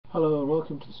Hello and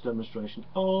welcome to this demonstration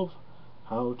of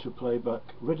how to play back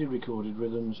ready recorded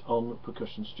rhythms on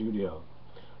Percussion Studio.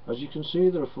 As you can see,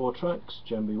 there are 4 tracks: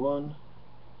 djembe 1,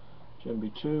 djembe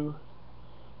 2,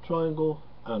 triangle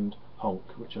and honk,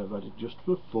 which I've added just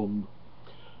for fun.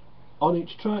 On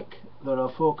each track there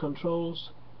are 4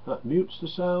 controls. That mutes the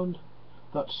sound,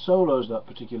 that solos that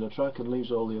particular track and leaves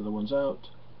all the other ones out.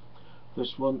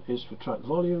 This one is for track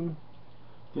volume.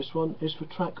 This one is for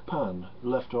track pan,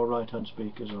 left or right hand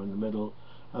speakers are in the middle,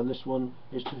 and this one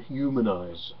is to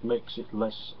humanize, makes it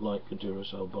less like a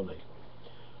Duracell bunny.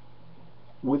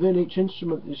 Within each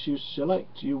instrument that you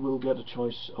select, you will get a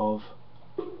choice of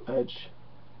edge,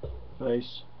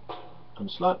 bass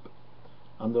and slap,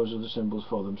 and those are the symbols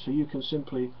for them. So you can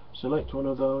simply select one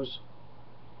of those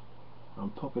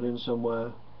and pop it in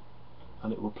somewhere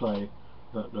and it will play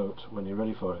that note when you're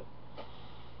ready for it.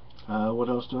 What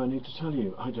else do I need to tell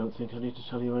you? I don't think I need to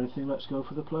tell you anything. Let's go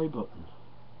for the play button.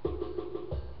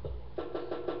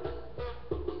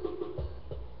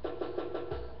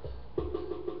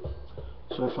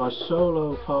 So if I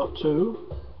solo part 2,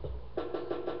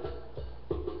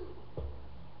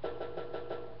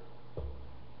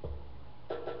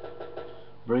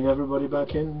 bring everybody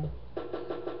back in,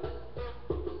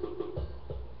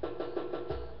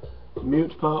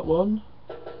 mute part 1,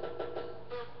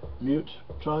 mute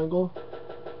triangle,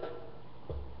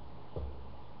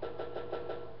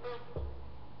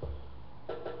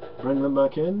 bring them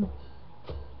back in.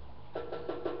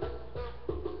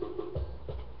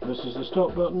 This is the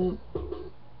stop button,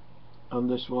 and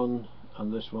this one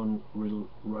will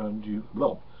rewind you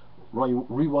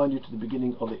to the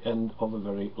beginning or the end of a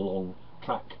very long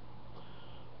track.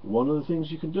 One of the things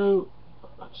you can do,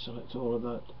 let's select all of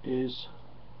that, is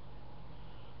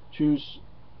choose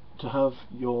to have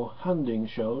your handing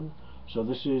shown. So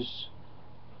this is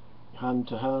hand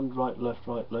to hand, right, left,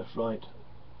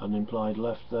 an implied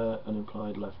left there, an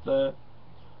implied left there.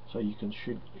 So you can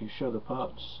show the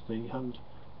parts, the hand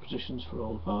positions for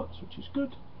all the parts, which is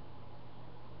good.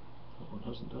 That one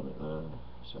hasn't done it there,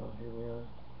 so here we are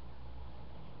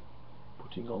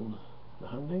putting on the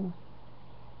handing.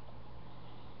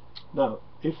 Now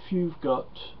if you've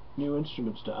got new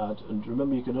instruments to add, and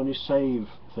remember you can only save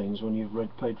things when you've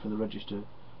paid for the registered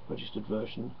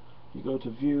version, you go to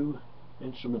View,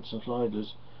 Instruments and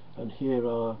Sliders, and here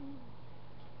are,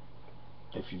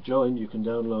 if you've joined, you can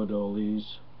download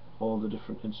all the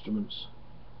different instruments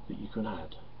that you can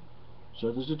add.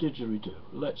 So there's a didgeridoo.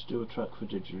 Let's do a track for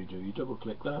didgeridoo. You double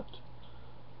click that.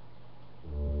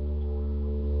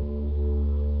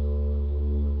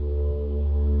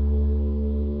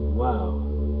 Wow,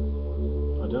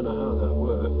 I don't know how that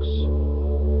works.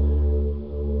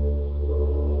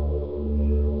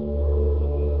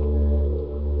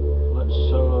 Let's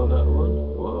solo that one.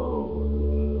 Whoa.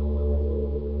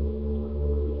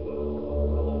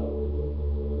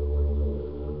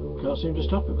 Can't seem to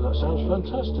stop it, but that sounds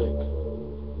fantastic.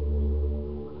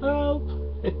 Help!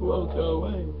 It won't go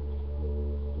away.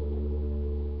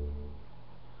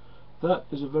 That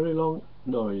is a very long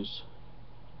noise.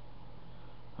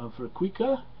 And for a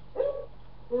quicker,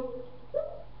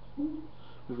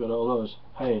 we've got all those.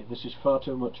 Hey, this is far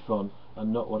too much fun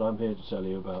and not what I'm here to tell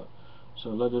you about. So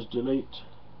let us delete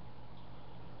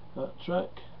that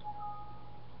track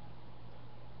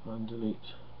and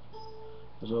delete.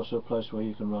 There's also a place where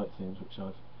you can write things, which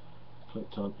I've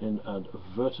clicked on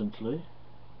inadvertently.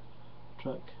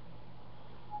 Track,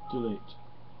 delete.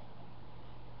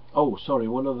 Oh, sorry,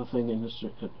 one other thing in this,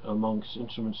 amongst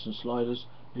instruments and sliders,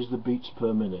 is the beats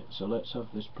per minute. So let's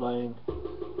have this playing.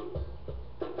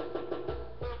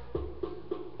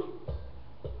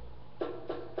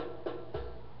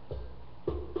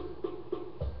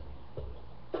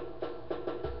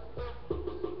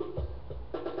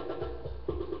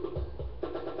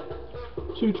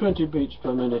 $220 beats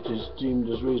per minute is deemed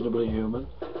as reasonably human,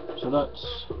 so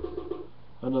that's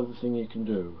another thing you can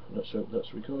do. Let's hope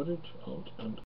that's recorded. Alt and